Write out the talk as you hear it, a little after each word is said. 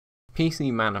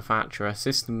PC manufacturer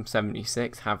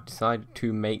System76 have decided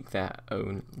to make their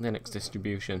own Linux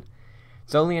distribution.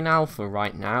 It's only an alpha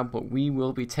right now, but we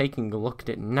will be taking a look at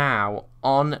it now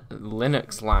on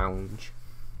Linux Lounge.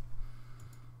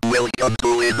 Welcome to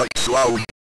Linux Lounge.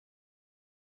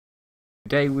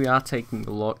 Today we are taking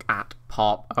a look at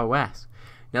Pop! OS.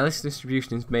 Now this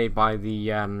distribution is made by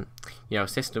the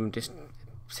system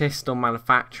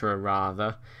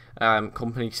manufacturer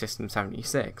company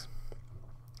System76.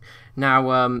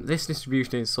 Now this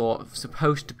distribution is sort of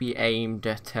supposed to be aimed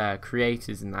at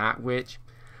creators and that, which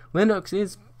Linux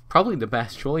is probably the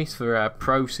best choice for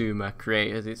prosumer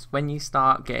creators. It's when you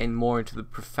start getting more into the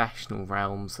professional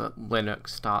realms that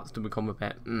Linux starts to become a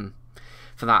bit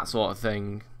for that sort of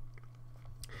thing.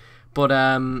 But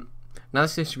now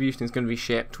this distribution is going to be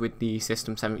shipped with the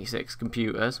System76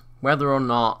 computers. Whether or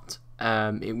not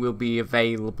it will be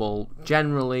available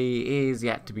generally is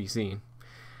yet to be seen.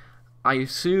 I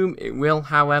assume it will,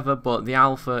 however, but the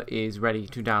alpha is ready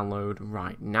to download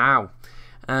right now.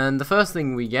 And the first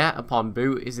thing we get upon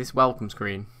boot is this welcome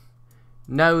screen.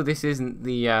 No, this isn't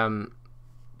the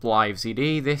live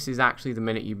CD, this is actually the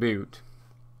minute you boot.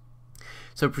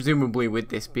 So presumably with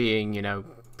this being,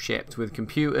 shipped with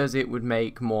computers, it would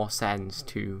make more sense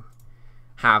to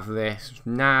have this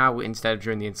now instead of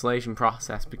during the installation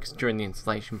process, because during the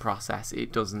installation process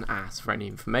it doesn't ask for any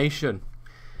information.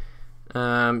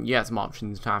 Some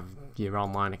options to have your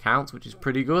online accounts, which is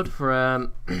pretty good for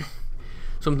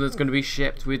something that's going to be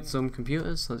shipped with some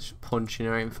computers. So let's just punch in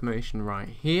our information right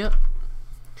here.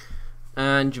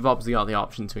 And you've obviously got the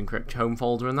option to encrypt your home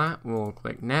folder and that. We'll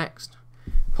click next.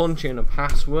 Punch in a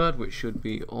password, which should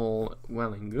be all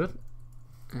well and good.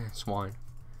 Swine.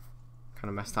 Kind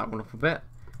of messed that one up a bit.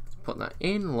 Let's put that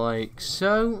in like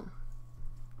so.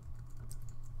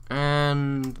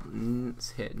 And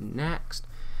let's hit next.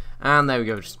 And there we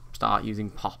go, just start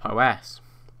using Pop! OS.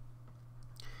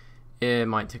 It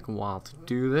might take a while to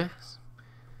do this.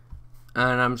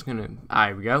 And I'm just gonna,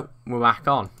 there we go, we're back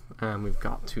on. And we've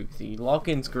got to the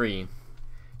login screen.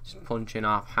 Just punch in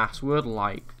our password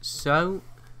like so.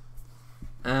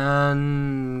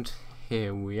 And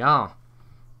here we are.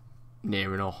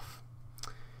 Near enough.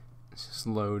 It's just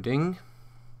loading.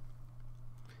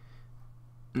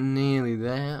 Nearly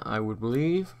there, I would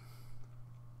believe.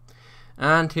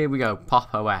 And here we go,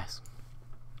 Pop! OS.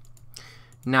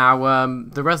 Now,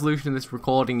 the resolution of this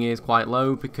recording is quite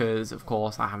low because, of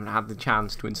course, I haven't had the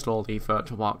chance to install the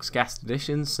VirtualBox Guest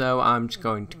Edition, so I'm just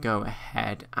going to go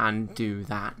ahead and do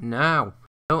that now.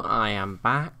 So I am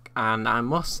back, and I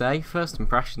must say, first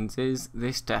impressions is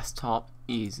this desktop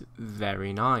is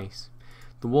very nice.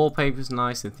 The wallpaper's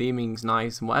nice, the theming's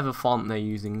nice, and whatever font they're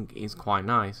using is quite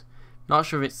nice. Not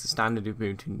sure if it's the standard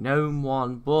Ubuntu GNOME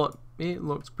one, but it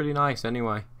looks pretty nice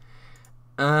anyway.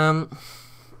 Now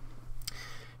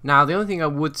the only thing I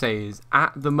would say is,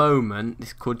 at the moment,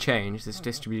 this could change, this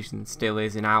distribution still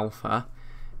is in alpha,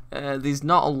 there's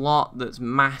not a lot that's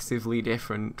massively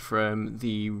different from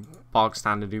the bog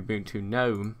standard Ubuntu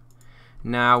GNOME.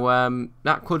 Now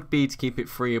that could be to keep it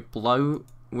free of bloat,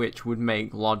 which would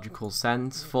make logical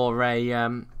sense for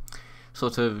a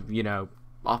sort of,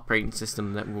 operating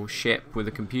system that will ship with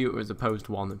a computer as opposed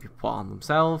to one that people put on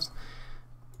themselves.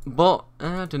 But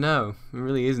I don't know, it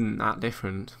really isn't that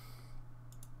different.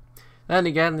 Then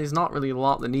again, there's not really a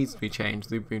lot that needs to be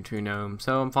changed with Ubuntu GNOME,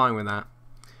 so I'm fine with that.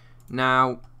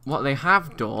 Now, what they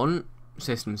have done,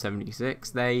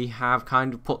 System76, they have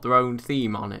kind of put their own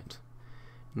theme on it.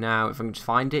 Now, if I can just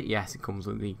find it, yes, it comes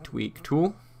with the tweak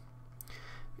tool.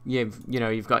 You've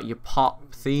got your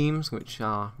Pop themes, which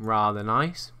are rather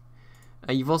nice.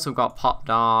 You've also got Pop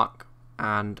Dark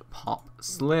and Pop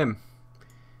Slim,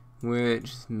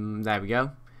 which, there we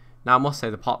go. Now I must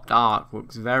say the Pop Dark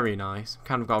looks very nice,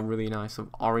 kind of got a really nice sort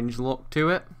of orange look to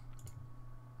it.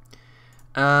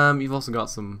 You've also got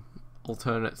some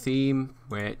alternate theme,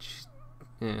 which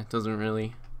doesn't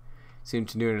really seem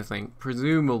to do anything.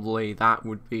 Presumably that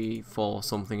would be for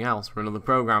something else, for another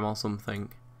program or something.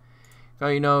 Got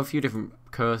a few different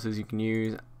cursors you can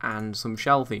use and some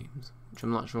shell themes, which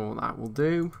I'm not sure what that will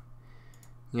do.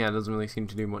 Yeah, it doesn't really seem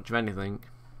to do much of anything.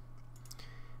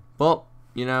 But,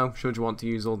 should you want to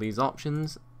use all these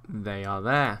options, they are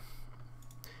there.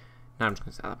 Now I'm just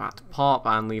going to set that back to Pop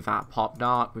and leave that Pop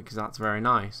Dark because that's very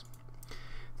nice.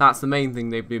 That's the main thing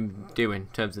they've been doing in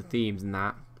terms of themes and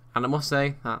that. And I must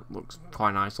say, that looks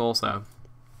quite nice also.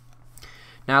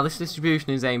 Now this distribution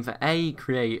is aimed for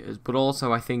creators, but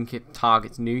also I think it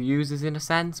targets new users in a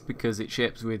sense because it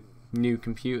ships with new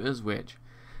computers, which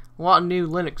a lot of new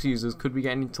Linux users could be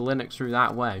getting into Linux through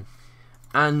that way.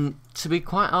 And to be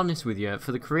quite honest with you,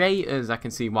 for the creators I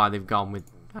can see why they've gone with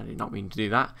I did not mean to do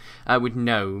that, with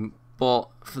GNOME, but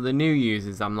for the new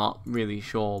users I'm not really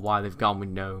sure why they've gone with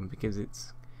GNOME, because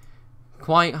it's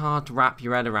quite hard to wrap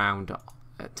your head around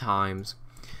at times.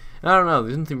 I don't know,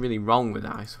 there's nothing really wrong with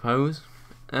it, I suppose.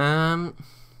 Another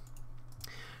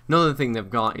thing they've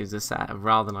got is a set of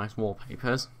rather nice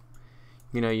wallpapers.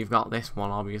 You know, you've got this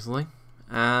one obviously,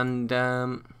 and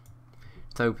to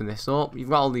open this up, you've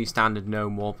got all these standard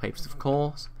GNOME wallpapers of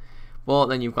course, but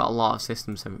then you've got a lot of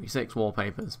System 76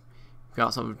 wallpapers. You've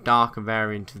got sort of darker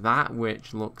variant of that,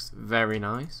 which looks very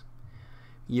nice.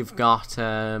 You've got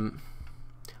a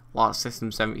lot of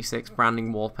System 76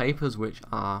 branding wallpapers, which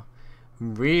are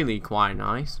really quite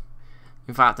nice.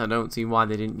 In fact, I don't see why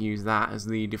they didn't use that as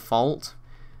the default.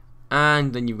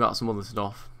 And then you've got some other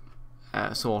stuff,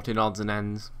 sorted odds and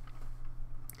ends.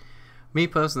 Me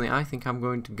personally, I think I'm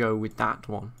going to go with that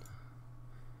one.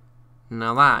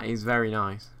 Now that is very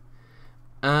nice.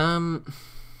 And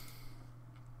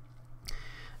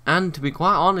to be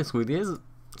quite honest with you,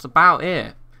 it's about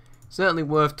it. Certainly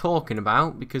worth talking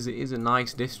about because it is a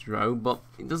nice distro, but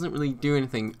it doesn't really do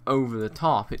anything over the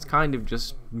top. It's kind of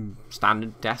just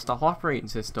standard desktop operating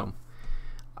system.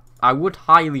 I would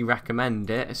highly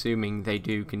recommend it, assuming they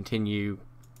do continue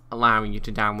allowing you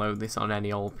to download this on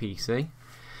any old PC.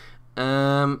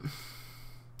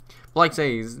 Like I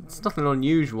say, it's nothing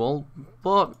unusual,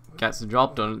 but gets the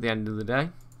job done at the end of the day.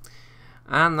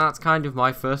 And that's kind of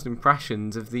my first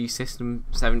impressions of the System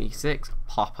 76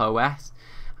 Pop! OS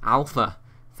Alpha.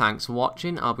 Thanks for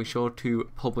watching. I'll be sure to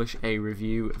publish a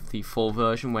review of the full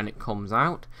version when it comes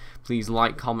out. Please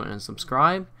like, comment and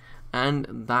subscribe. And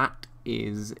that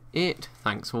is it.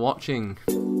 Thanks for watching.